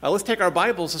Let's take our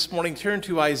Bibles this morning, turn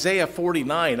to Isaiah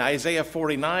 49. Isaiah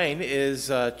 49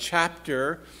 is a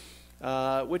chapter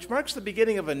which marks the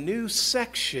beginning of a new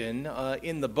section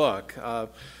in the book.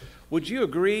 Would you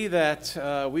agree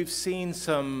that we've seen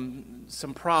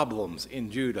some problems in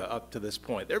Judah up to this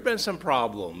point? There have been some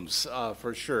problems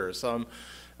for sure, some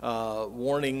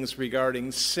warnings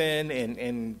regarding sin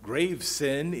and grave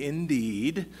sin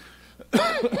indeed.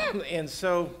 And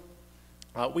so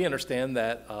we understand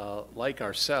that, like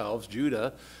ourselves,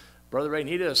 Judah, Brother Ray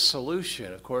needed a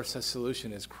solution. Of course, the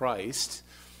solution is Christ,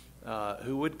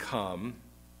 who would come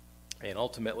and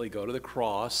ultimately go to the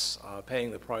cross,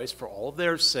 paying the price for all of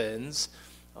their sins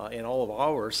and all of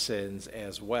our sins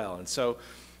as well. And so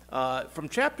from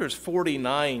chapters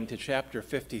 49 to chapter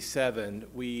 57,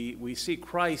 we see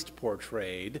Christ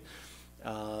portrayed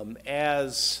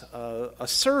as a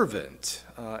servant,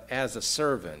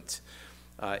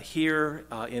 Here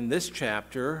in this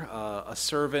chapter, a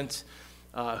servant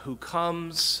who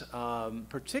comes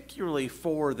particularly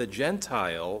for the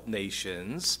Gentile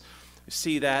nations. We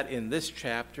see that in this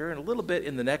chapter and a little bit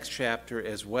in the next chapter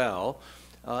as well.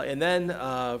 And then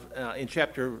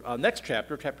in next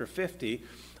chapter, chapter 50,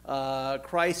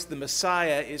 Christ the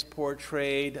Messiah is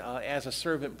portrayed as a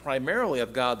servant primarily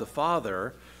of God the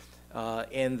Father,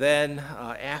 and then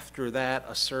after that,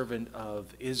 a servant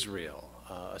of Israel.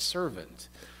 A servant.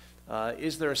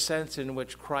 Is there a sense in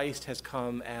which Christ has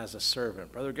come as a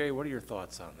servant? Brother Gary, what are your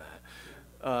thoughts on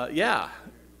that? Yeah.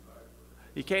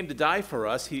 He came to die for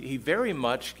us. He very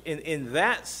much, in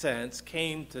that sense,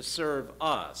 came to serve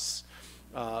us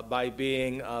by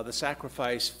being the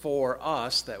sacrifice for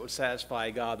us that would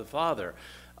satisfy God the Father.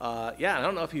 I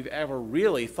don't know if you've ever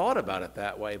really thought about it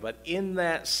that way, but in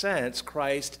that sense,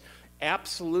 Christ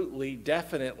absolutely,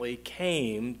 definitely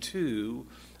came to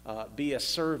be a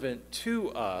servant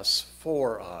to us,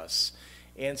 for us.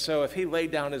 And so if he laid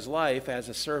down his life as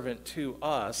a servant to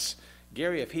us,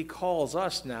 Gary, if he calls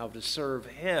us now to serve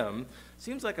him,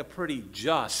 seems like a pretty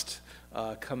just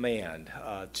command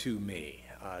to me.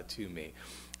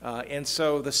 And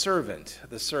so the servant,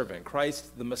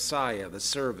 Christ the Messiah, the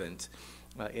servant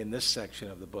in this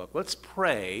section of the book. Let's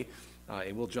pray,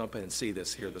 and we'll jump in and see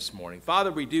this here this morning.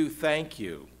 Father, we do thank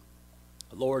you,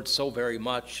 Lord, so very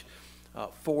much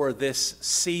for this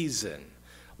season.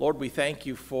 Lord, I thank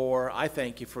you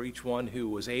for each one who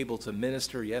was able to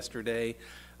minister yesterday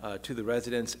to the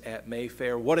residents at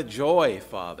Mayfair. What a joy,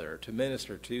 Father, to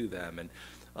minister to them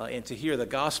and to hear the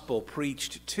gospel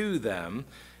preached to them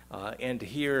and to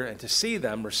hear and to see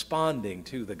them responding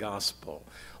to the gospel.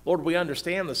 Lord, we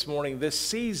understand this morning this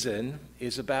season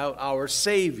is about our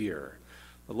Savior,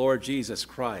 the Lord Jesus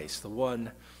Christ, the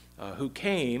one who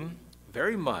came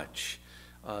very much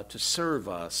to serve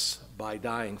us by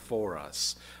dying for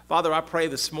us. Father, I pray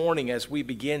this morning as we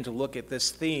begin to look at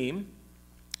this theme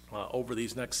over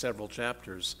these next several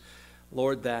chapters,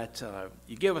 Lord, that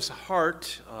you give us a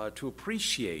heart to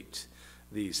appreciate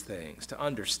these things, to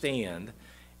understand,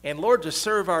 and Lord, to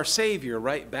serve our Savior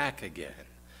right back again.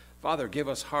 Father, give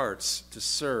us hearts to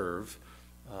serve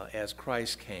as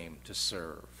Christ came to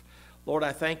serve. Lord,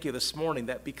 I thank you this morning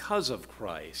that because of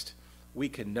Christ, we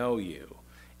can know you.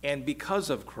 And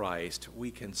because of Christ, we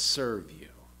can serve you.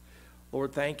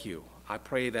 Lord, thank you. I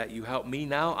pray that you help me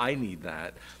now. I need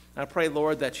that. I pray,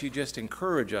 Lord, that you just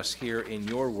encourage us here in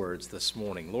your words this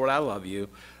morning. Lord, I love you.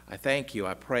 I thank you.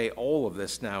 I pray all of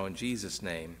this now in Jesus'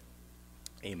 name.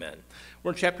 Amen.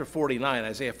 We're in chapter 49,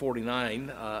 Isaiah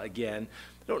 49 again.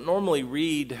 I don't normally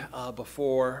read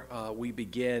before we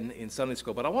begin in Sunday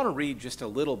school, but I want to read just a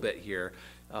little bit here.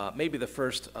 Maybe the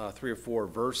first 3 or 4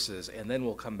 verses, and then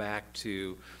we'll come back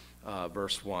to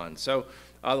verse 1. So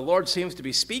the Lord seems to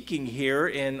be speaking here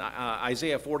in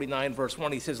Isaiah 49, verse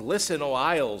 1. He says, "Listen, O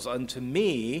isles, unto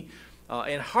me,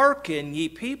 and hearken, ye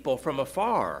people from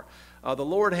afar. The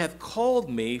Lord hath called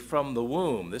me from the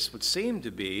womb." This would seem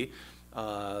to be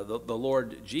the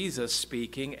Lord Jesus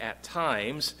speaking at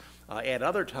times. At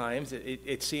other times,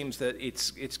 it seems that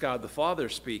it's God the Father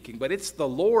speaking, but it's the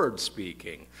Lord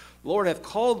speaking. "The Lord hath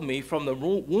called me from the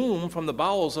womb, from the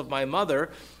bowels of my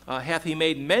mother, hath he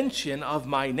made mention of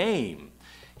my name.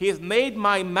 He hath made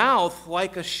my mouth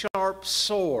like a sharp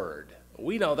sword."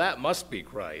 We know that must be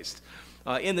Christ.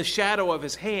 "In the shadow of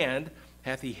his hand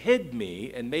hath he hid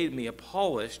me, and made me a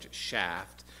polished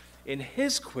shaft. In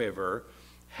his quiver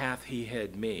hath he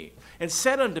hid me, and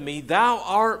said unto me, Thou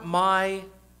art my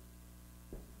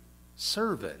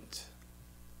servant,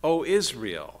 O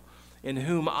Israel, in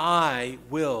whom I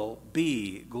will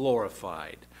be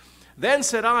glorified. Then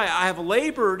said I have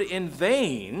labored in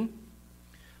vain,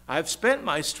 I have spent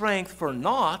my strength for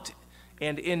naught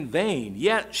and in vain.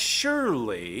 Yet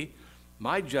surely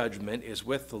My judgment is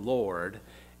with the Lord,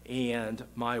 and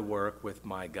my work with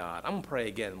my God. I'm going to pray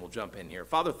again, and we'll jump in here.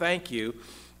 Father, thank you,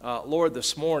 Lord,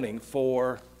 this morning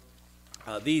for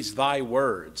these thy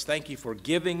words. Thank you for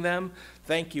giving them.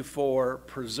 Thank you for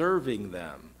preserving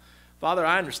them. Father,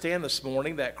 I understand this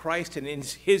morning that Christ in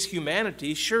his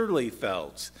humanity surely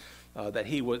felt that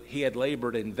he had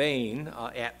labored in vain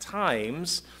at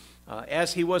times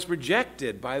as he was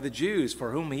rejected by the Jews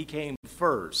for whom he came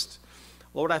first.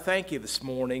 Lord, I thank you this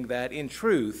morning that in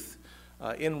truth,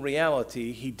 in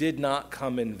reality, he did not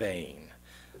come in vain.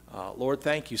 Lord,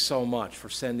 thank you so much for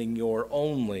sending your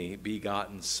only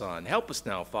begotten Son. Help us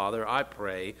now, Father, I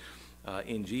pray,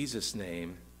 in Jesus'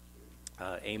 name,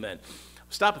 amen.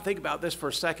 Stop and think about this for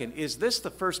a second. Is this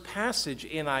the first passage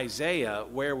in Isaiah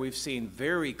where we've seen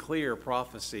very clear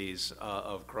prophecies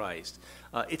of Christ?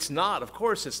 It's not. Of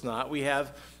course it's not. We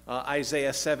have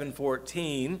Isaiah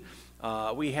 7:14.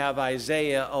 We have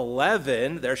Isaiah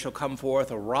 11, there shall come forth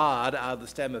a rod out of the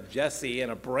stem of Jesse,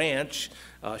 and a branch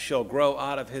shall grow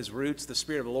out of his roots. The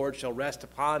Spirit of the Lord shall rest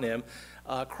upon him.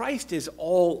 Christ is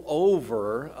all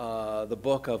over the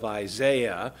book of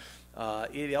Isaiah.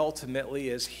 It ultimately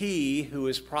is he who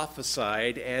is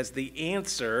prophesied as the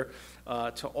answer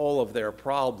to all of their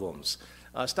problems.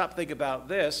 Stop, think about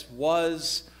this.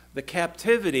 Was the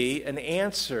captivity an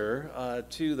answer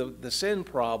to the sin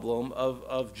problem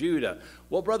of Judah?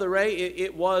 Well, Brother Ray,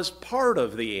 it was part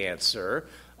of the answer,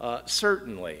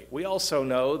 certainly. We also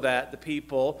know that the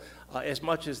people, as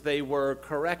much as they were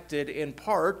corrected in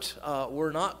part,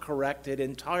 were not corrected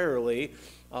entirely,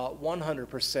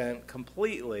 100%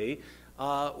 completely.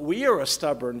 We are a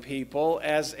stubborn people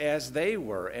as they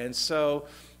were, and so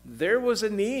there was a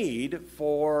need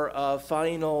for a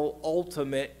final,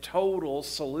 ultimate, total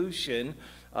solution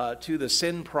to the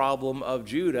sin problem of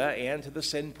Judah and to the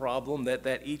sin problem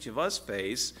that each of us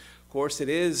face. Of course, it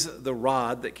is the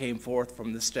rod that came forth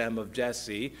from the stem of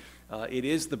Jesse. It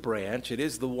is the branch. It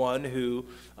is the one who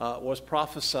was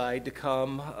prophesied to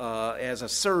come as a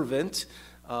servant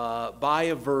by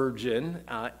a virgin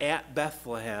at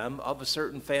Bethlehem of a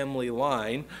certain family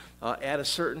line at a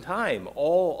certain time.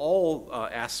 All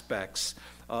aspects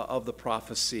of the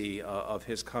prophecy of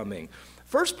his coming.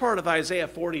 First part of Isaiah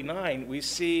 49, we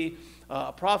see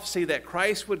a prophecy that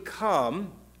Christ would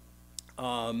come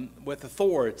with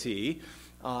authority,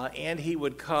 and he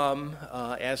would come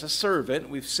as a servant.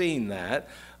 We've seen that.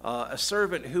 A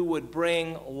servant who would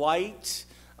bring light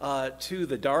to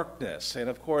the darkness. And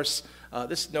of course,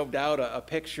 this is no doubt a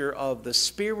picture of the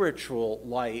spiritual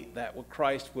light that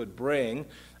Christ would bring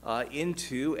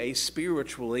into a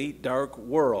spiritually dark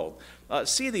world.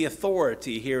 See the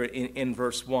authority here in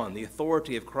verse 1, the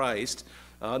authority of Christ,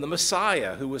 the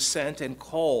Messiah who was sent and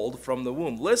called from the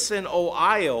womb. Listen, O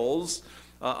isles,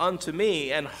 unto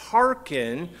me, and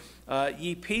hearken,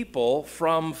 ye people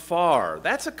from far.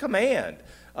 That's a command.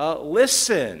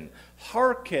 Listen,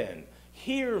 hearken,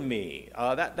 hear me.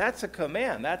 That's a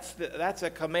command. That's a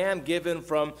command given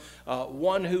from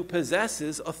one who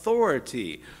possesses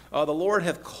authority. The Lord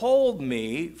hath called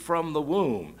me from the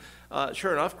womb.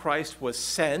 Sure enough, Christ was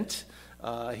sent.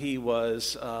 He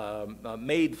was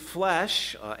made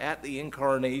flesh at the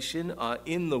incarnation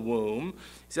in the womb.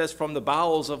 He says, from the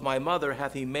bowels of my mother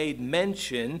hath he made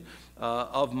mention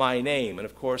of my name. And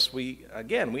of course, we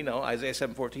know Isaiah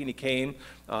 7:14, he came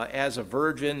as a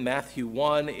virgin. Matthew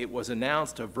 1, it was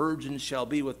announced, a virgin shall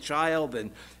be with child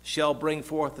and shall bring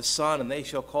forth a son, and they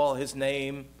shall call his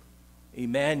name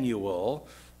Emmanuel.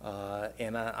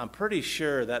 And I'm pretty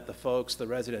sure that the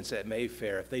residents at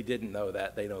Mayfair, if they didn't know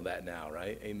that, they know that now,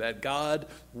 right? Amen. God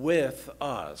with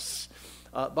us.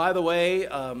 By the way,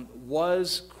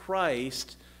 was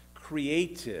Christ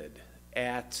created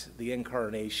at the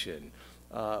incarnation?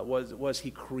 Was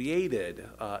he created?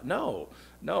 No.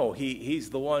 He's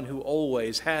the one who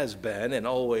always has been and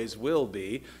always will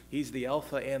be. He's the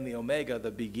Alpha and the Omega,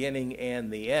 the beginning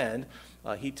and the end.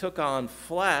 He took on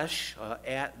flesh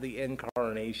at the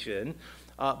incarnation.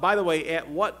 By the way, at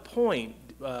what point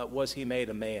was he made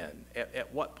a man?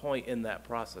 At what point in that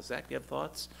process? Zach, do you have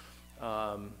thoughts?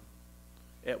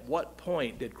 At what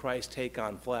point did Christ take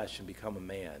on flesh and become a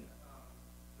man?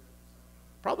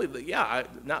 Probably,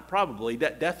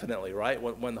 definitely, right?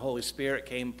 When the Holy Spirit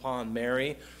came upon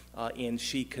Mary and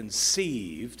she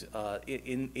conceived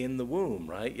in the womb,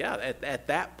 right? Yeah, at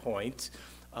that point,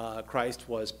 Christ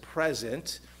was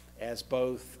present as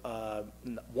both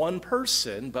one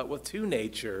person, but with two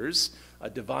natures, a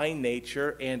divine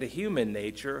nature and a human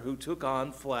nature, who took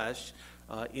on flesh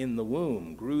in the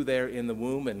womb, grew there in the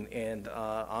womb, and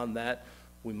on that,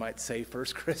 we might say,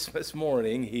 first Christmas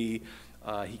morning, he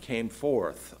came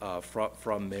forth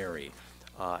from Mary.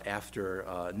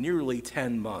 after nearly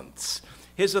 10 months.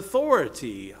 His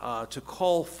authority to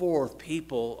call forth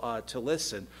people to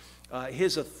listen.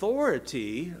 His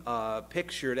authority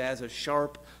pictured as a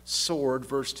sharp sword,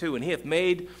 verse 2. And he hath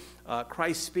made,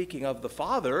 Christ speaking of the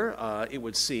Father, it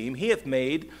would seem, he hath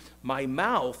made my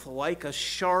mouth like a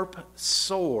sharp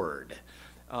sword,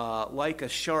 like a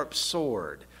sharp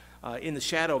sword. In the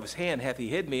shadow of his hand hath he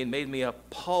hid me and made me a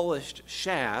polished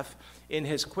shaft in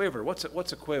his quiver. What's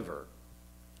a quiver?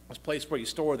 It's a place where you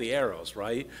store the arrows,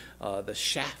 right? The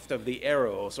shaft of the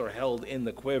arrows are held in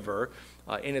the quiver.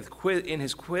 In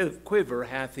his quiver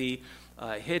hath he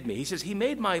hid me. He says, he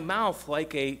made my mouth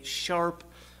like a sharp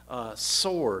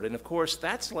sword. And of course,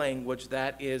 that's language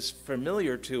that is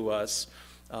familiar to us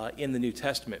in the New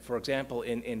Testament. For example,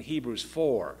 in Hebrews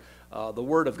 4, the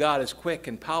word of God is quick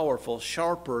and powerful,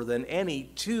 sharper than any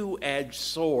two-edged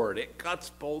sword. It cuts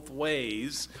both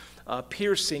ways,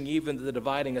 piercing even to the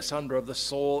dividing asunder of the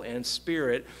soul and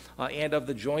spirit, and of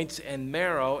the joints and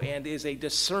marrow, and is a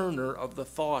discerner of the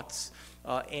thoughts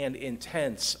and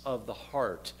intents of the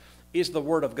heart. Is the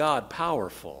word of God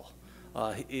powerful?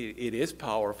 It is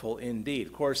powerful indeed.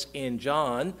 Of course, in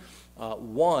John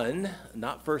 1,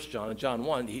 not 1 John, in John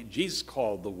 1, Jesus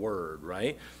called the Word,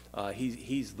 right?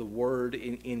 He's the Word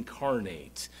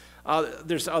incarnate.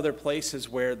 There's other places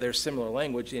where there's similar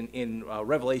language. In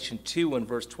Revelation 2 and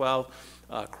verse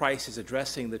 12, Christ is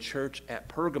addressing the church at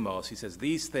Pergamos. He says,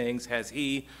 these things has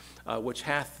he which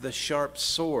hath the sharp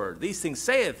sword. These things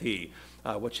saith he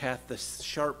which hath the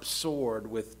sharp sword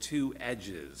with two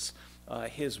edges.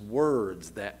 His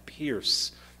words that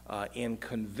pierce and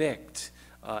convict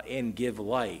and give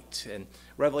light. And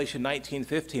Revelation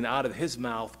 19:15, out of his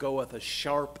mouth goeth a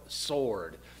sharp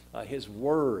sword. His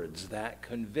words that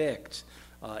convict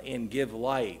and give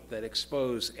light, that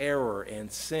expose error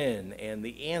and sin, and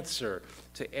the answer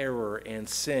to error and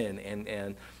sin,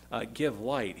 and give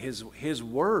light. His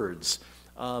words.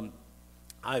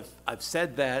 I've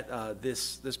said that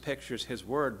this picture is his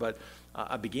word, but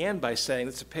I began by saying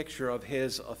it's a picture of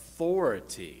his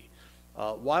authority.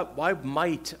 Why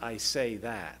might I say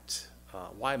that?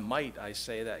 Why might I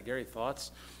say that? Gary,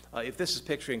 thoughts? If this is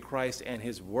picturing Christ and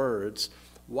his words,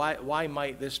 why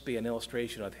might this be an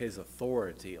illustration of his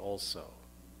authority also?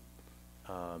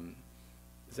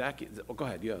 Zach, go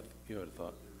ahead. You had a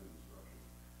thought.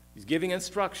 He's giving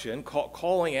instruction,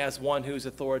 calling as one who's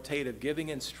authoritative, giving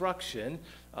instruction.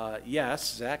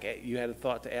 Yes, Zach, you had a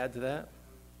thought to add to that?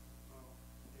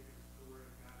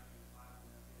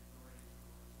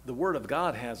 The Word of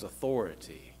God has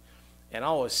authority. And I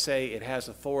always say it has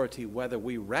authority whether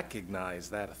we recognize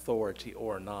that authority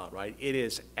or not, right?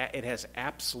 It has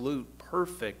absolute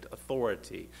perfect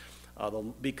authority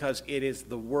because it is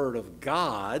the Word of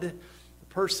God, the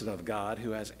person of God, who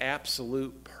has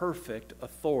absolute perfect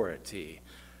authority.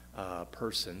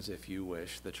 Persons, if you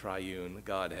wish, the triune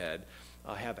Godhead,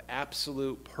 have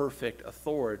absolute perfect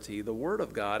authority. The Word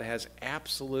of God has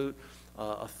absolute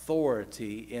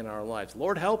authority in our lives.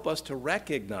 Lord, help us to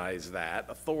recognize that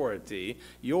authority,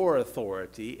 your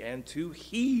authority, and to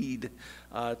heed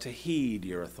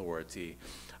your authority.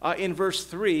 In verse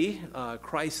 3,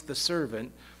 Christ the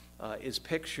servant is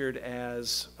pictured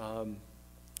as,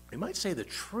 we might say, the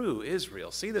true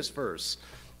Israel. See this verse,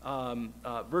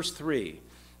 verse 3.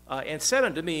 And said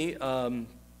unto me,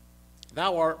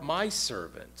 thou art my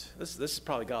servant. This is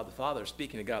probably God the Father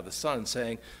speaking to God the Son,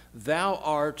 saying, thou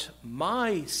art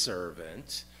my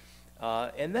servant.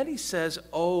 And then he says,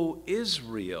 O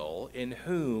Israel, in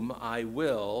whom I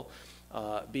will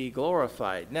be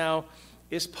glorified. Now,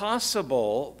 it's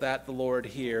possible that the Lord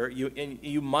here,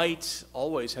 you might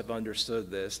always have understood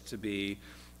this to be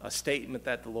a statement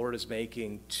that the Lord is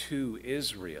making to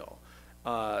Israel.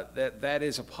 That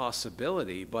is a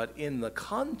possibility, but in the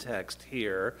context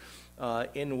here,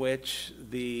 in which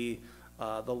the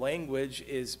language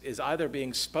is either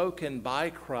being spoken by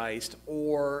Christ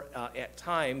or at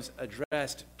times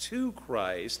addressed to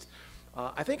Christ,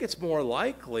 I think it's more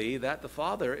likely that the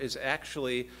Father is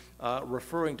actually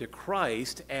referring to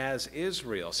Christ as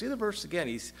Israel. See the verse again.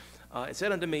 It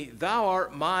said unto me, thou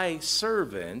art my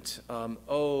servant,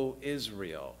 O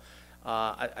Israel.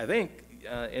 I think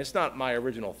it's not my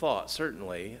original thought,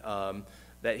 certainly,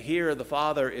 that here the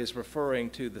Father is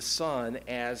referring to the Son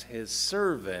as his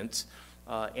servant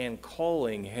and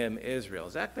calling him Israel.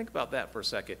 Zach, think about that for a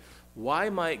second. Why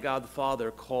might God the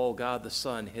Father call God the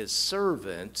Son his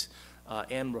servant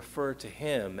and refer to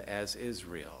him as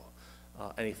Israel?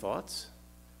 Any thoughts?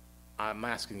 I'm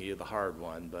asking you the hard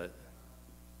one, but...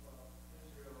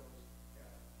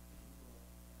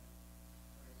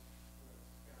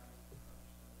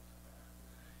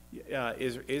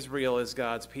 Israel is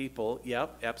God's people.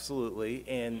 Yep, absolutely.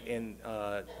 And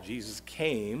Jesus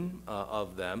came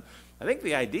of them. I think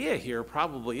the idea here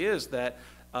probably is that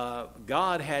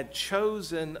God had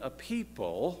chosen a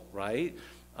people, right,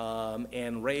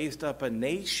 and raised up a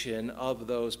nation of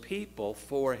those people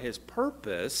for his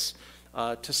purpose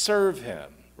to serve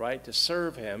him, right, to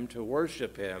serve him, to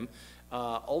worship him,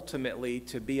 ultimately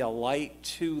to be a light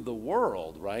to the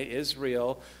world, right?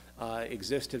 Israel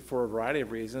existed for a variety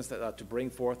of reasons, to bring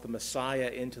forth the Messiah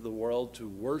into the world, to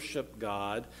worship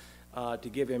God, to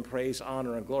give him praise,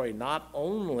 honor, and glory, not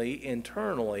only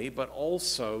internally, but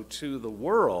also to the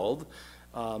world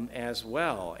as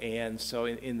well. And so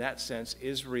in that sense,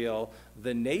 Israel,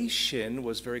 the nation,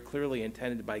 was very clearly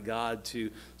intended by God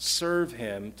to serve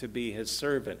him, to be his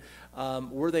servant.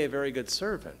 Were they a very good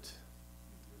servant?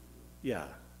 Yeah.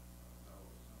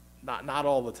 Not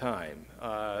all the time.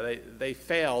 They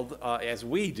failed, as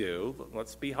we do.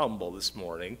 Let's be humble this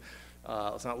morning.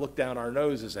 Let's not look down our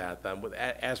noses at them, but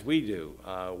as we do.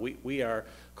 We are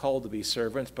called to be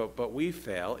servants, but we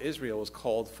fail. Israel was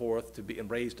called forth to be and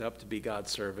raised up to be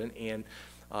God's servant,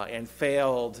 and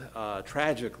failed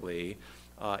tragically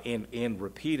and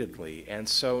repeatedly. And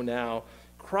so now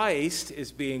Christ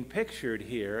is being pictured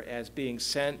here as being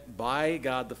sent by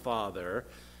God the Father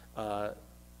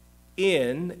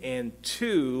in and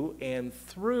to and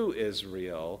through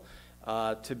Israel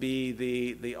to be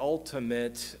the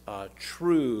ultimate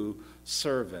true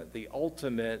servant, the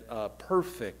ultimate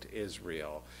perfect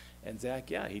Israel. And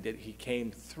Zach, yeah, he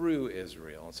came through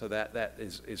Israel. And so that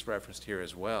is referenced here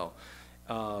as well.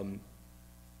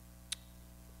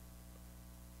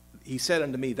 He said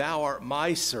unto me, thou art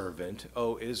my servant,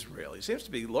 O Israel. He seems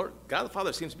to be, God the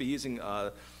Father seems to be using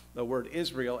the word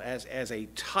Israel as a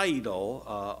title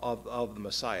of the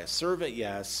Messiah. Servant,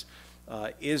 yes,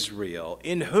 Israel,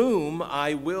 in whom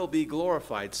I will be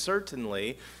glorified.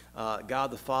 Certainly,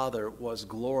 God the Father was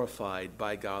glorified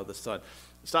by God the Son.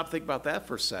 Stop and think about that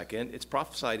for a second. It's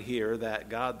prophesied here that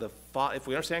God the Father, if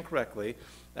we understand correctly,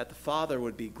 that the Father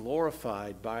would be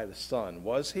glorified by the Son.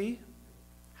 Was he?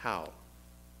 How?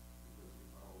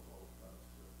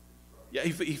 Yeah,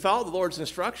 he followed the Lord's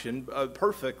instruction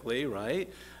perfectly, right?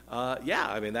 Yeah,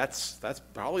 I mean, that's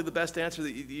probably the best answer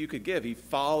that you could give. He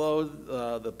followed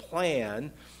the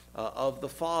plan of the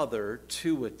Father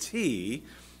to a T,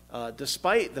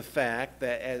 despite the fact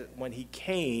that when he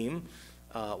came,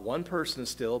 one person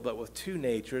still, but with two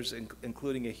natures,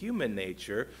 including a human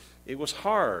nature, it was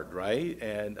hard, right?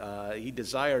 And he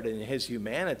desired in his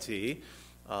humanity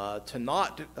to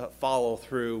not follow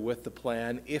through with the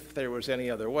plan if there was any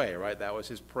other way, right? That was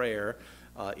his prayer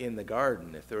in the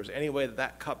garden. If there was any way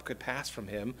that cup could pass from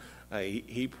him,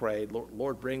 he prayed,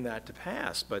 Lord, bring that to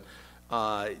pass. But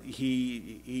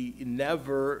he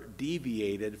never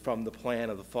deviated from the plan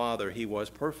of the Father. He was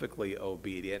perfectly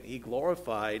obedient. He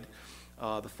glorified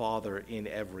the Father in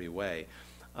every way.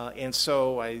 And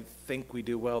so I think we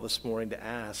do well this morning to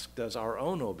ask, does our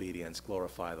own obedience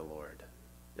glorify the Lord?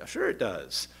 Yeah, sure it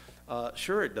does.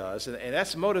 Sure it does. And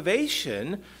that's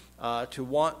motivation to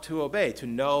want to obey, to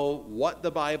know what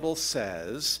the Bible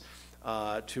says,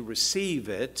 to receive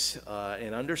it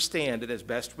and understand it as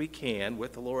best we can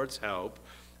with the Lord's help,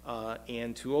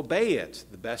 and to obey it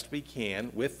the best we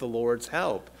can with the Lord's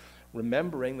help,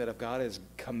 remembering that if God has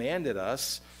commanded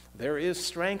us, there is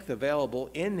strength available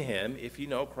in him, if you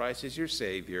know Christ is your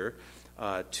Savior,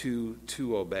 to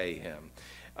obey him.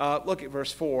 Look at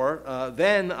verse 4.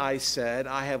 Then I said,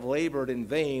 I have labored in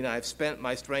vain, I have spent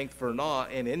my strength for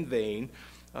naught and in vain,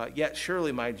 yet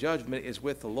surely my judgment is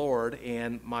with the Lord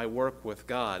and my work with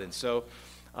God. And so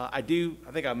I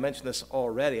think I mentioned this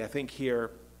already. I think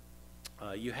here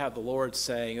you have the Lord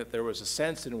saying that there was a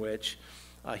sense in which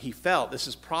he felt, this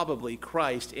is probably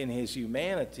Christ in his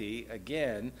humanity,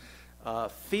 again,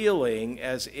 feeling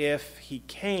as if he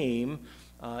came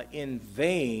in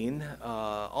vain,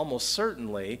 almost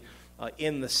certainly,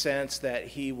 in the sense that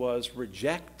he was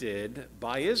rejected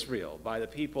by Israel, by the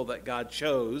people that God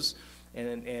chose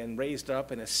and raised up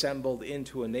and assembled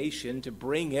into a nation to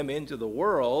bring him into the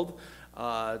world,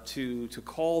 to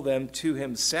call them to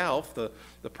himself,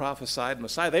 the prophesied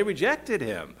Messiah. They rejected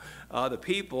him. The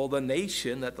people, the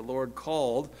nation that the Lord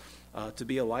called to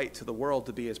be a light to the world,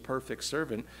 to be his perfect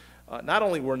servant, not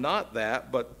only were not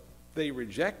that, but they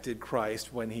rejected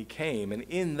Christ when he came. And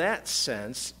in that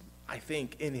sense, I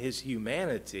think in his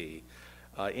humanity,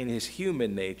 in his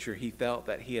human nature, he felt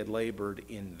that he had labored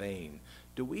in vain.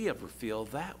 Do we ever feel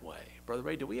that way? Brother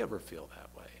Ray, do we ever feel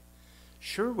that way?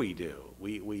 Sure we do.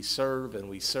 We serve and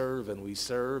we serve and we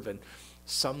serve, and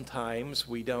sometimes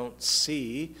we don't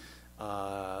see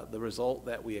the result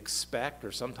that we expect,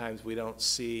 or sometimes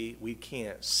we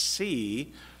can't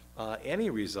see any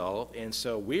result. And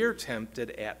so we're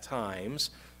tempted at times,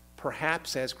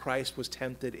 perhaps as Christ was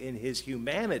tempted in his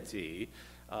humanity,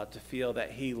 to feel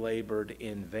that he labored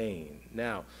in vain.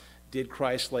 Now, did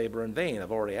Christ labor in vain?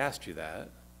 I've already asked you that.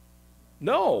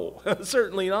 No,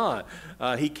 certainly not.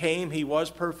 He came, he was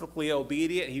perfectly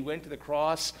obedient. He went to the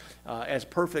cross as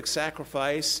perfect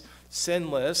sacrifice,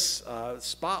 sinless,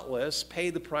 spotless,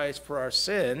 paid the price for our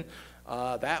sin.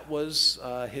 That was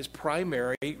his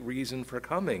primary reason for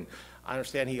coming. I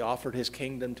understand he offered his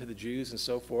kingdom to the Jews and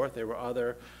so forth. There were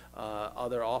other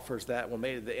offers that were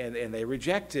made, and they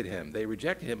rejected him.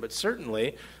 But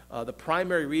certainly the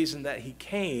primary reason that he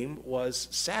came was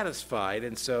satisfied,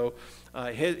 and so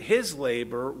his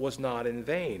labor was not in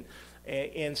vain.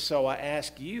 And so I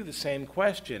ask you the same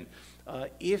question.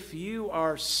 If you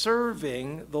are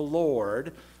serving the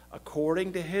Lord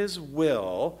according to his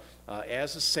will,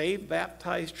 as a saved,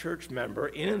 baptized church member,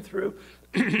 in and through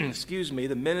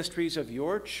the ministries of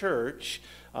your church,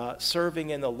 serving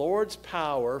in the Lord's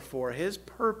power for his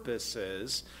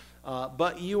purposes,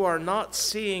 but you are not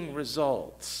seeing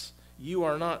results.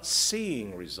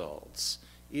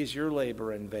 Is your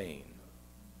labor in vain?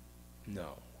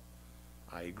 No.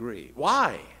 I agree.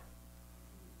 Why?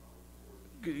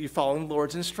 You're following the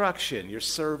Lord's instruction. You're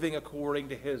serving according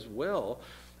to his will.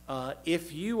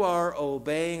 If you are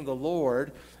obeying the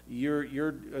Lord,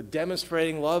 you're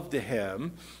demonstrating love to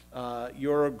him.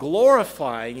 You're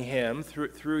glorifying him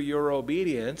through your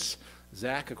obedience.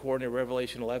 Zach, according to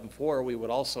Revelation 11:4, we would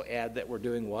also add that we're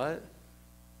doing what?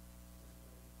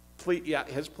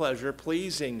 His pleasure,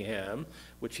 pleasing him,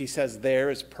 which he says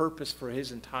there is purpose for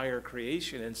his entire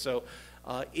creation. And so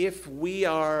if we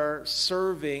are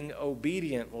serving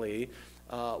obediently,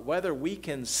 whether we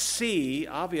can see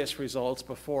obvious results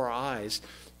before our eyes,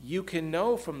 you can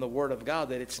know from the Word of God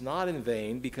that it's not in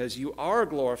vain, because you are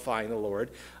glorifying the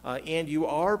Lord and you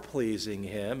are pleasing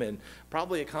him and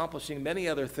probably accomplishing many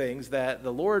other things that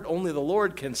only the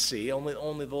Lord can see, only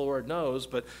the Lord knows,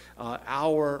 but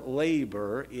our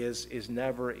labor is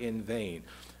never in vain.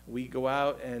 We go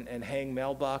out and hang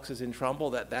mailboxes in Trumbull,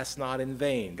 that's not in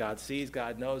vain. God sees,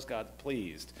 God knows, God's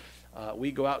pleased.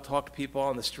 We go out, talk to people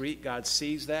on the street, God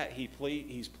sees that,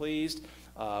 he's pleased.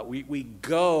 We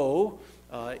go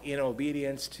in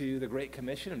obedience to the Great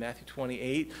Commission in Matthew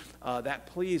 28, that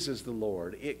pleases the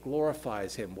Lord. It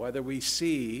glorifies him, whether we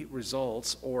see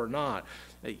results or not.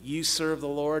 You serve the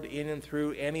Lord in and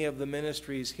through any of the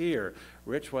ministries here,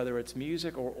 Rich, whether it's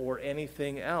music or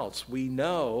anything else. We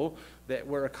know that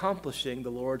we're accomplishing the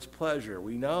Lord's pleasure.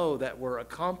 We know that we're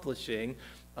accomplishing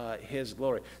his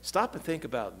glory. Stop and think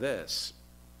about this.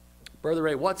 Brother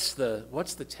Ray, what's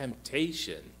the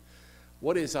temptation?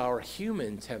 What is our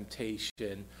human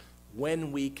temptation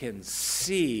when we can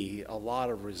see a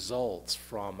lot of results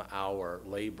from our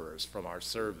labors, from our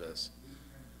service?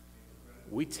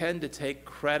 We tend to take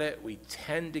credit. We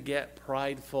tend to get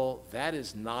prideful. That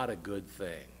is not a good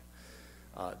thing.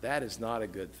 That is not a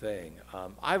good thing.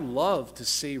 I love to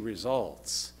see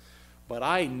results, but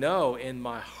I know in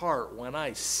my heart when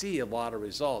I see a lot of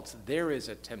results, there is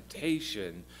a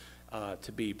temptation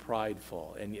to be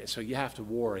prideful. And so you have to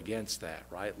war against that,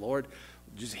 right? Lord,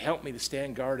 just help me to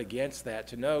stand guard against that,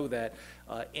 to know that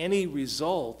any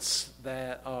results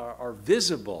that are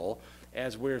visible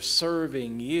as we're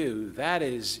serving you, that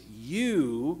is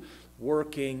you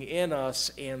working in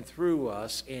us and through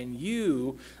us, and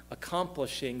you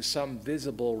accomplishing some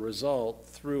visible result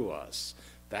through us.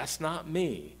 That's not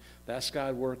me. That's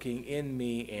God working in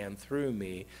me and through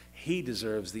me. He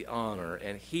deserves the honor,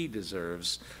 and he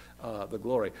deserves the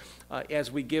glory. As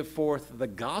we give forth the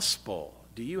gospel,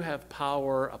 do you have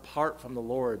power apart from the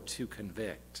Lord to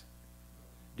convict?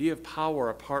 Do you have power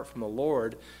apart from the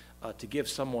Lord to give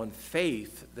someone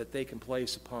faith that they can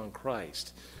place upon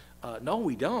Christ? No,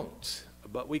 we don't.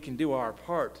 But we can do our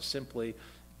part to simply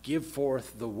give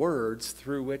forth the words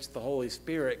through which the Holy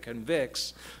Spirit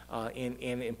convicts and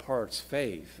imparts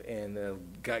faith, and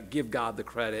give God the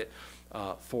credit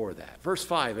for that. Verse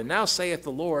 5, and now saith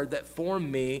the Lord that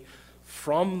formed me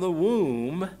from the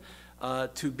womb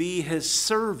to be his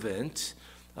servant,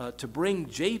 to bring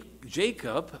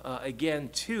Jacob again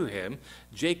to him,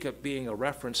 Jacob being a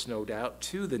reference, no doubt,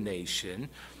 to the nation.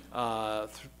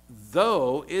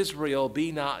 Though Israel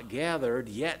be not gathered,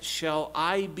 yet shall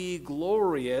I be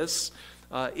glorious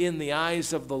in the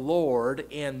eyes of the Lord,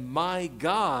 and my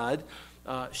God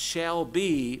shall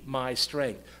be my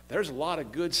strength. There's a lot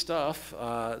of good stuff,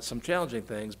 some challenging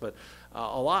things, but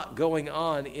a lot going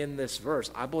on in this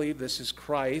verse. I believe this is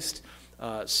Christ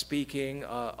speaking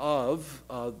of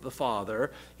the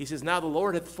Father. He says, now the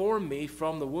Lord hath formed me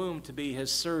from the womb to be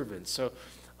his servant. So,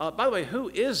 by the way, who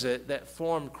is it that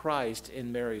formed Christ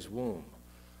in Mary's womb?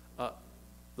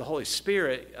 The Holy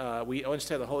Spirit. We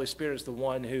understand the Holy Spirit is the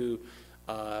one who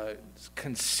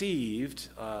conceived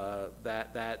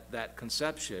that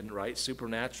conception, right,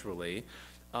 supernaturally.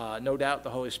 No doubt the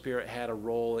Holy Spirit had a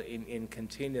role in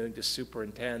continuing to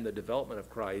superintend the development of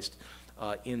Christ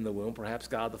in the womb. Perhaps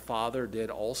God the Father did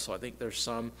also. I think there's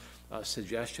some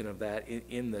suggestion of that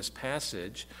in this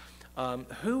passage.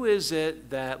 Who is it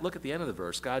that, look at the end of the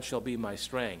verse, God shall be my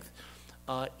strength.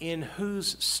 In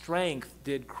whose strength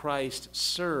did Christ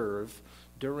serve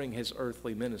during his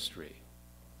earthly ministry?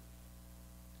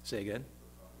 Say again?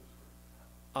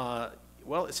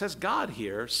 Well, it says God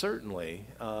here, certainly.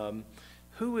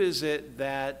 Who is it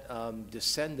that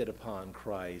descended upon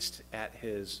Christ at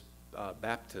his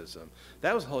baptism?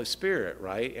 That was the Holy Spirit,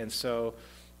 right? And so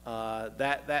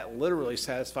that literally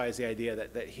satisfies the idea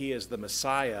that he is the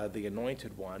Messiah, the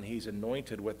anointed one. He's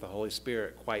anointed with the Holy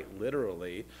Spirit quite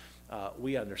literally.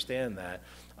 We understand that.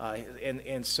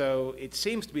 And so it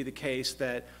seems to be the case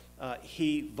that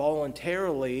he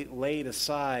voluntarily laid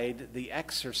aside the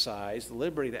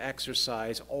liberty to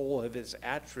exercise all of his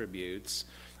attributes,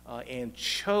 and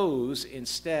chose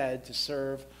instead to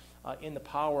serve in the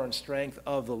power and strength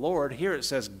of the Lord. Here it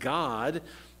says God.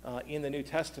 In the New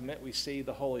Testament, we see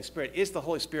the Holy Spirit. Is the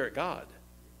Holy Spirit God?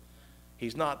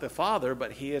 He's not the Father,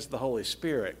 but he is the Holy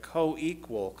Spirit,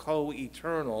 co-equal,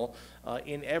 co-eternal,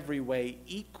 in every way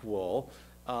equal.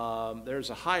 There's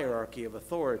a hierarchy of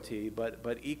authority,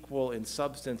 but equal in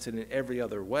substance and in every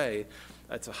other way.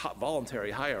 It's a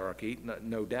voluntary hierarchy,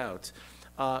 no doubt.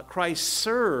 Christ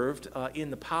served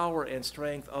in the power and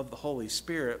strength of the Holy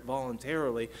Spirit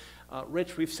voluntarily.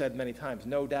 Rich, we've said many times,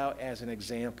 no doubt as an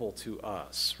example to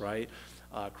us, right?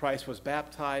 Christ was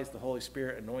baptized, the Holy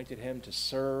Spirit anointed him to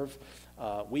serve.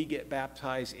 We get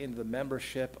baptized into the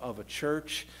membership of a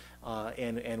church,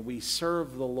 and we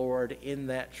serve the Lord in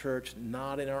that church,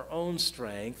 not in our own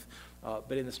strength,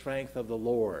 but in the strength of the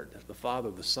Lord, the Father,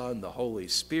 the Son, the Holy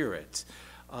Spirit.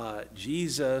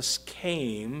 Jesus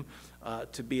came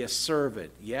to be a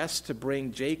servant, yes, to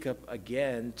bring Jacob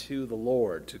again to the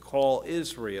Lord, to call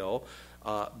Israel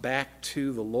back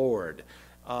to the Lord.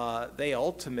 They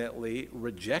ultimately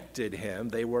rejected him.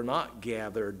 They were not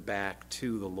gathered back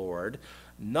to the Lord.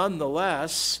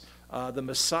 Nonetheless, the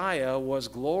Messiah was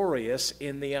glorious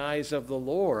in the eyes of the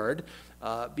Lord.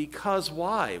 Because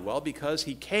why? Well, because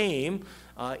he came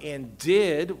and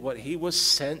did what he was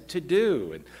sent to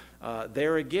do. And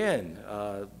there again,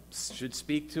 should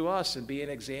speak to us and be an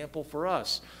example for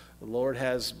us. The Lord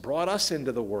has brought us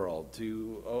into the world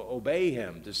to obey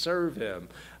him, to serve him.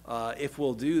 If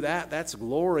we'll do that, that's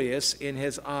glorious in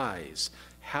his eyes.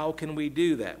 How can we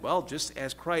do that? Well, just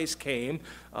as Christ came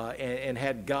and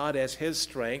had God as his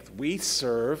strength, we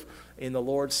serve in the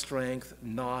Lord's strength,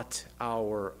 not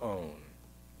our own.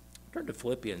 Turn to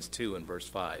Philippians 2 and verse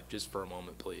 5, just for a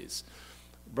moment, please.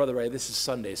 Brother Ray, this is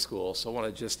Sunday school, so I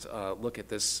want to just look at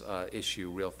this issue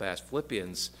real fast.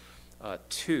 Philippians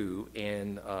 2,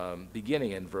 and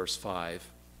beginning in verse 5.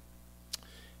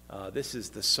 This is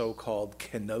the so-called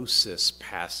kenosis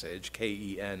passage,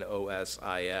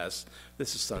 K-E-N-O-S-I-S.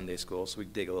 This is Sunday school, so we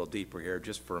can dig a little deeper here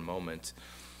just for a moment.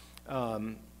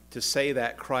 To say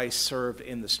that Christ served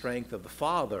in the strength of the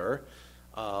Father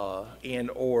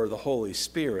and or the Holy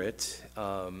Spirit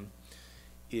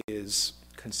is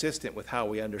consistent with how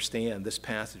we understand this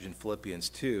passage in Philippians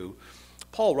 2.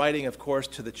 Paul, writing, of course,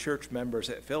 to the church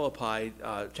members at Philippi,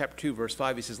 chapter 2, verse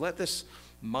 5, he says, "Let this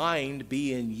mind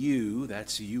be in you,"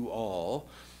 that's you all,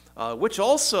 which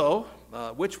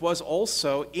was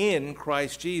also in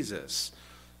Christ Jesus,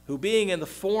 who being in the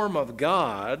form of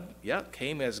God,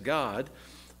 came as God,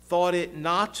 thought it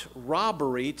not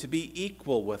robbery to be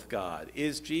equal with God.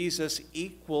 Is Jesus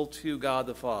equal to God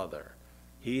the Father?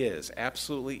 He is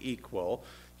absolutely equal.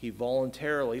 He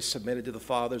voluntarily submitted to the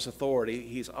Father's authority.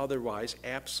 He's otherwise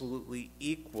absolutely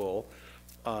equal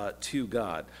to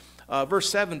God. Verse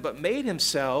 7, "But made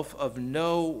himself of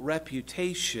no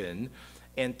reputation,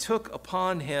 and took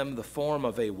upon him the form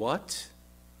of a" what?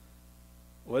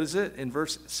 What is it in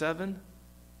verse 7?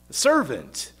 "A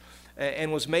servant,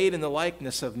 and was made in the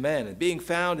likeness of men. And being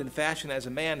found in fashion as a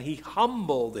man, he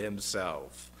humbled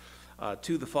himself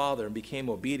to the Father, and became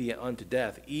obedient unto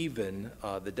death, even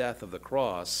the death of the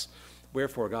cross.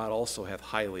 Wherefore God also hath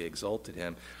highly exalted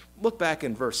him." Look back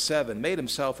in verse 7, "Made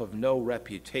himself of no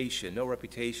reputation." No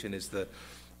reputation is the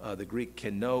the Greek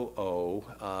kenoo,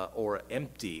 or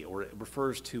empty, or it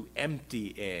refers to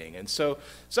emptying. And so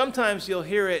sometimes you'll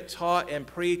hear it taught and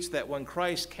preached that when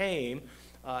Christ came,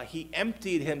 he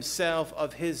emptied himself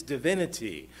of his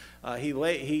divinity. He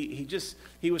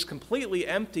was completely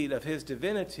emptied of his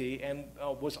divinity and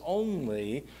was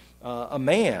only a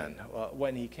man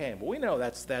when he came. But we know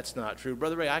that's not true.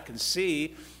 Brother Ray, I can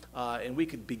see, and we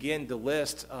could begin to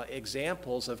list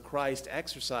examples of Christ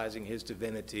exercising his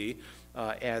divinity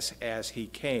as he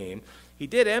came. He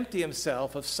did empty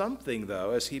himself of something,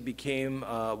 though, as he became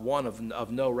one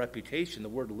of no reputation. The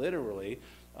word literally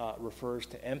refers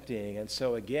to emptying. And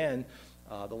so again,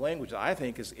 the language that I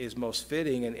think is most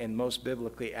fitting and most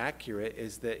biblically accurate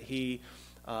is that he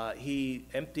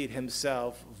emptied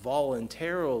himself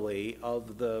voluntarily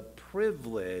of the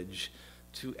privilege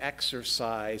to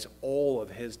exercise all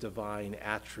of his divine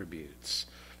attributes.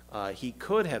 He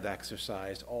could have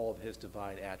exercised all of his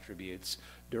divine attributes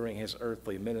during his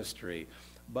earthly ministry,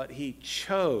 but he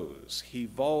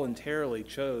voluntarily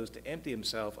chose to empty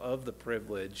himself of the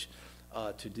privilege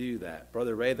to do that.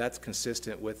 Brother Ray, that's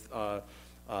consistent with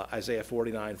Isaiah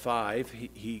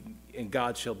 49:5. And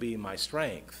God shall be my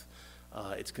strength.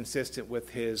 It's consistent with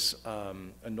his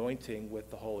anointing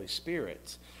with the Holy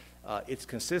Spirit. It's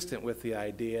consistent with the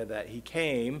idea that he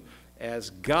came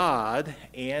as God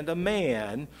and a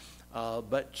man,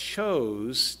 but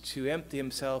chose to empty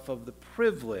himself of the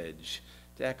privilege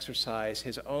to exercise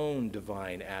his own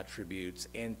divine attributes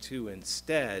and to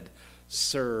instead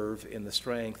serve in the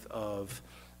strength of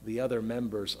the other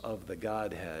members of the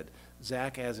Godhead.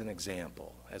 Zach, as an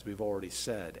example, as we've already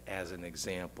said, as an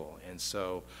example. And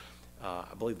so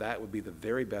I believe that would be the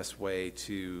very best way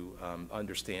to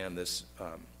understand this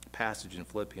passage in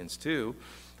Philippians 2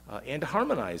 and to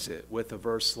harmonize it with a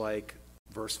verse like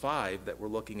verse 5 that we're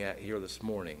looking at here this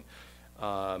morning.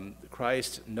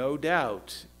 Christ, no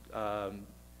doubt,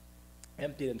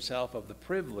 emptied himself of the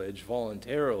privilege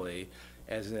voluntarily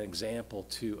as an example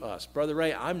to us. Brother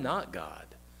Ray, I'm not God.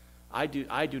 I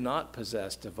do not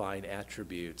possess divine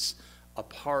attributes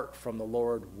apart from the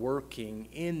Lord working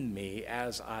in me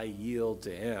as I yield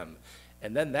to him.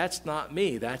 And then that's not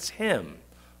me, that's him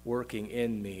working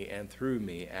in me and through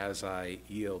me as I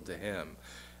yield to him.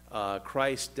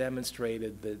 Christ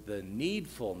demonstrated the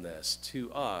needfulness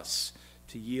to us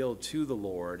to yield to the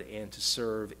Lord and to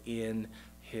serve in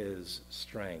his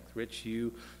strength. Rich,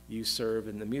 you serve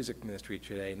in the music ministry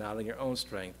today, not in your own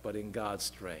strength, but in God's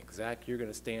strength. Zach, you're going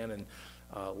to stand and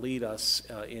lead us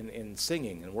in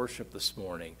singing and worship this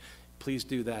morning. Please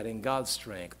do that in God's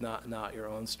strength, not your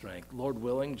own strength. Lord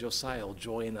willing, Josiah will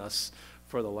join us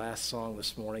for the last song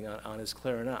this morning on his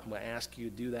clarinet. I'm going to ask you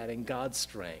to do that in God's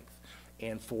strength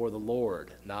and for the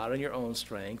Lord, not in your own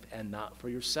strength and not for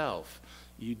yourself.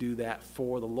 You do that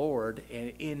for the Lord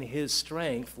and in his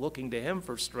strength, looking to him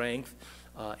for strength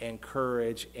and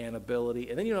courage and ability,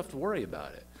 and then you don't have to worry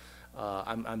about it.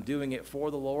 I'm doing it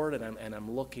for the Lord, and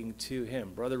I'm looking to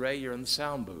him. Brother Ray, you're in the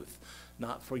sound booth,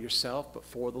 not for yourself, but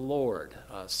for the Lord,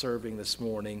 serving this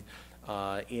morning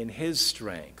in his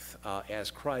strength, as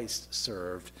Christ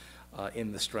served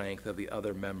in the strength of the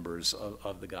other members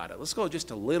of the Godhead. Let's go just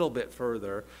a little bit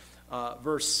further.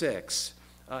 Verse 6,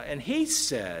 and he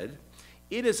said,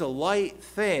 "It is a light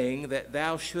thing that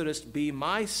thou shouldest be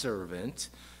my servant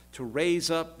to raise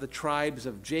up the tribes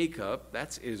of Jacob,"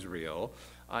 that's Israel,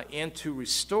 "and to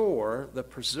restore the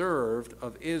preserved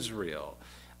of Israel."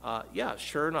 Yeah,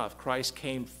 sure enough, Christ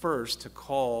came first to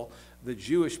call the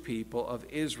Jewish people of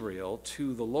Israel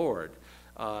to the Lord,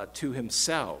 to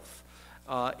himself.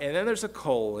 And then there's a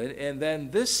colon, and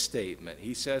then this statement.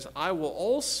 He says, "I will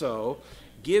also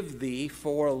give thee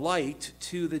for a light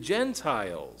to the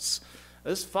Gentiles."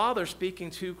 This Father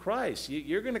speaking to Christ.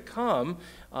 You're going to come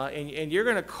and you're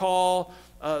going to call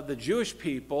the Jewish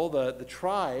people, the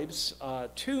tribes,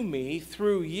 to me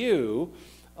through you.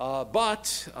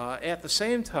 But at the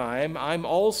same time, I'm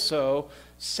also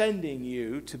sending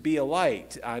you to be a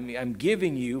light. I'm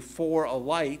giving you for a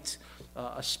light,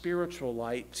 a spiritual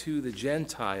light to the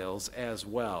Gentiles as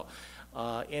well.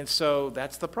 And so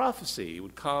that's the prophecy. It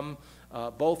would come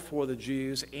both for the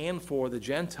Jews and for the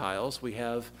Gentiles. We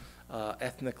have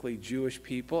ethnically Jewish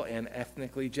people and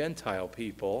ethnically Gentile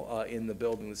people in the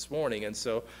building this morning. And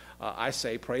so I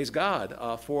say praise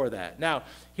God for that. Now,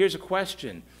 here's a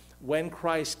question. When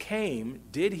Christ came,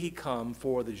 did he come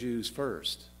for the Jews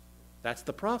first? That's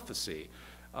the prophecy.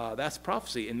 That's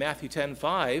prophecy. In Matthew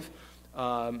 10:5,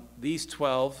 these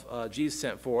 12 Jesus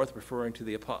sent forth, referring to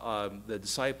the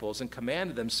disciples, and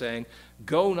commanded them, saying,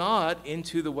 "Go not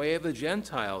into the way of the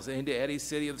Gentiles, and into any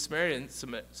city of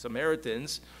the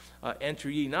Samaritans enter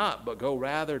ye not, but go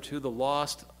rather to the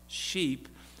lost sheep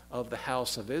of the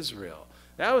house of Israel.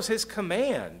 That was his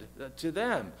command to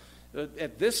them.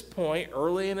 At this point,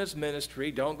 early in his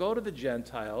ministry, don't go to the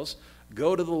Gentiles,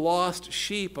 go to the lost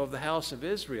sheep of the house of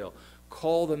Israel.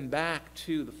 Call them back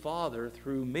to the Father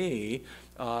through me,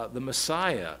 the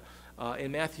Messiah.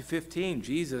 In Matthew 15,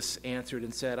 Jesus answered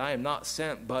and said, I am not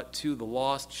sent but to the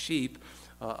lost sheep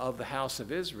of the house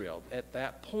of Israel. At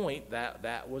that point,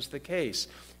 that was the case.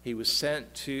 He was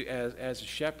sent to as a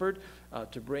shepherd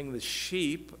to bring the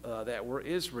sheep that were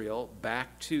Israel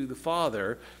back to the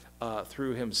Father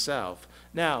through himself.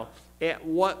 Now, at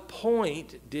what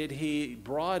point did he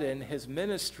broaden his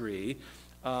ministry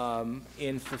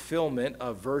in fulfillment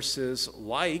of verses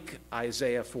like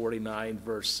Isaiah 49,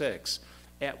 verse 6?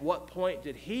 At what point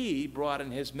did he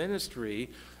broaden his ministry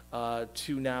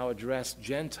to now address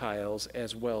Gentiles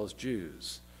as well as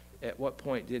Jews? At what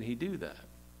point did he do that?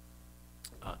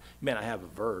 You may not have a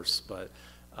verse, but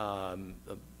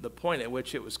the point at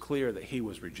which it was clear that he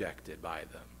was rejected by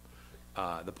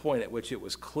them. The point at which it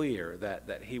was clear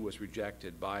that he was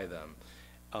rejected by them.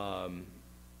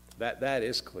 That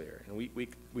is clear. And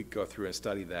we go through and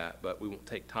study that, but we won't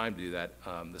take time to do that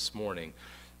this morning.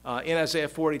 In Isaiah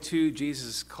 42, Jesus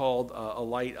is called a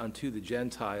light unto the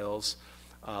Gentiles.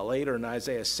 Later in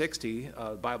Isaiah 60,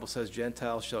 the Bible says,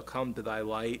 Gentiles shall come to thy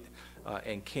light,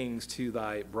 and kings to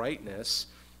thy brightness.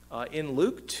 In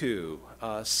Luke 2,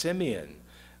 Simeon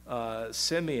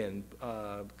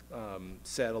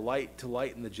said, a light to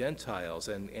lighten the Gentiles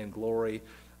and glory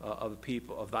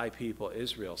of thy people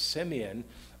Israel. Simeon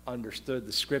understood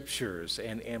the scriptures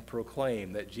and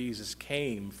proclaimed that Jesus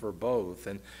came for both.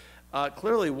 And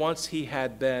clearly, once he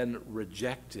had been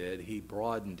rejected, he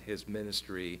broadened his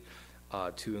ministry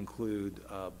to include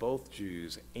both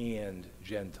Jews and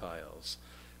Gentiles.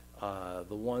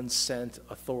 The one sent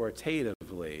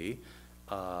authoritatively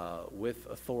with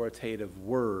authoritative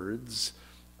words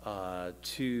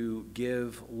to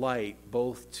give light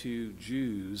both to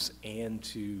Jews and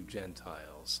to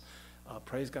Gentiles.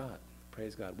 Praise God.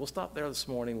 Praise God. We'll stop there this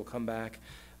morning. We'll come back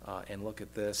and look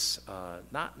at this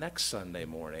not next Sunday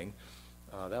morning.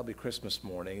 That'll be Christmas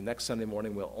morning. Next Sunday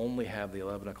morning, we'll only have the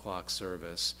 11 o'clock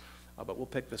service. But we'll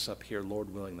pick this up here,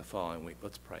 Lord willing, the following week.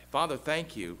 Let's pray. Father,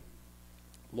 thank you,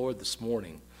 Lord, this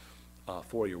morning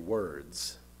for your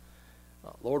words.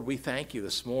 Lord, we thank you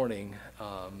this morning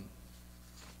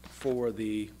for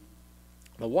the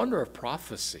wonder of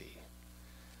prophecy.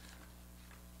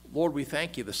 Lord, we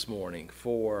thank you this morning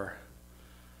for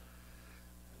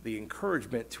the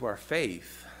encouragement to our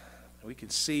faith. We can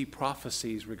see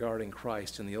prophecies regarding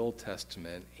Christ in the Old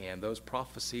Testament, and those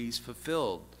prophecies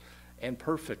fulfilled and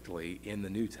perfectly in the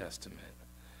New Testament.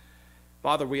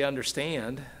 Father, we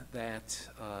understand that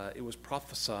it was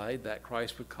prophesied that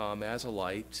Christ would come as a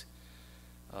light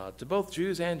to both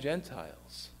Jews and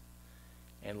Gentiles.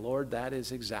 And Lord, that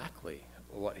is exactly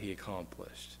what he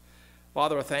accomplished.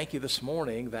 Father, I thank you this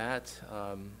morning that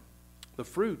the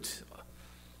fruit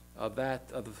of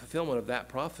the fulfillment of that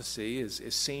prophecy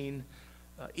is seen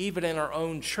even in our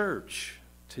own church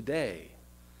today.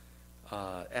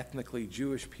 Ethnically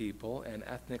Jewish people and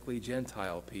ethnically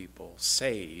Gentile people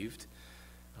saved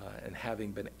and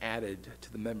having been added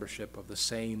to the membership of the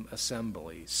same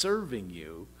assembly, serving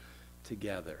you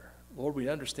together. Lord, we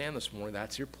understand this morning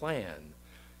that's your plan,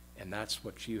 and that's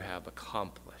what you have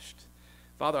accomplished.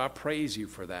 Father, I praise you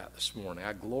for that this morning.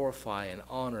 I glorify and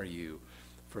honor you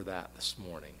for that this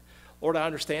morning. Lord, I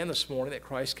understand this morning that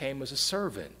Christ came as a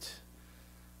servant,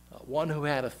 one who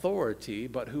had authority,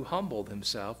 but who humbled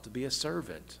himself to be a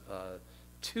servant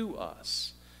to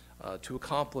us, to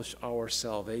accomplish our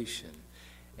salvation.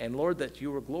 And Lord, that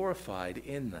you were glorified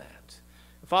in that.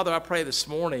 Father, I pray this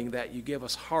morning that you give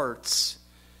us hearts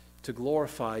to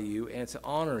glorify you and to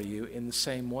honor you in the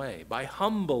same way, by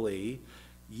humbly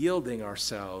yielding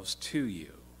ourselves to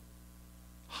you,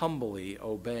 humbly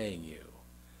obeying you.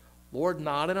 Lord,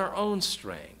 not in our own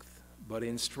strength, but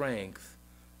in strength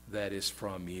that is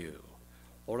from you.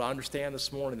 Lord, I understand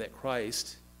this morning that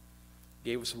Christ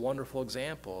gave us a wonderful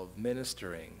example of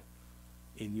ministering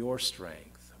in your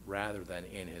strength rather than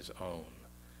in his own.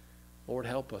 Lord,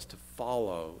 help us to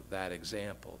follow that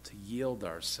example, to yield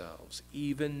ourselves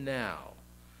even now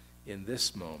in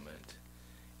this moment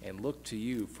and look to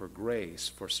you for grace,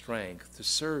 for strength to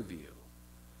serve you.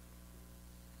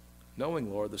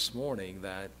 Knowing, Lord, this morning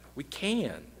that we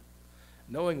can.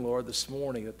 Knowing, Lord, this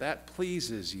morning that that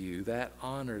pleases you, that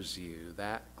honors you,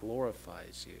 that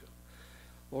glorifies you.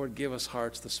 Lord, give us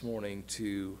hearts this morning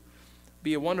to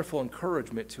be a wonderful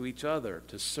encouragement to each other,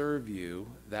 to serve you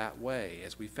that way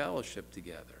as we fellowship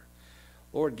together.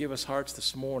 Lord, give us hearts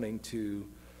this morning to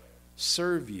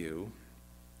serve you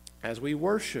as we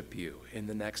worship you in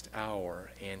the next hour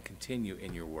and continue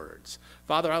in your words.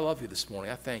 Father, I love you this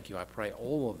morning. I thank you. I pray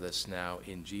all of this now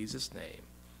in Jesus' name.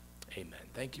 Amen.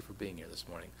 Thank you for being here this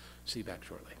morning. See you back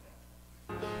shortly.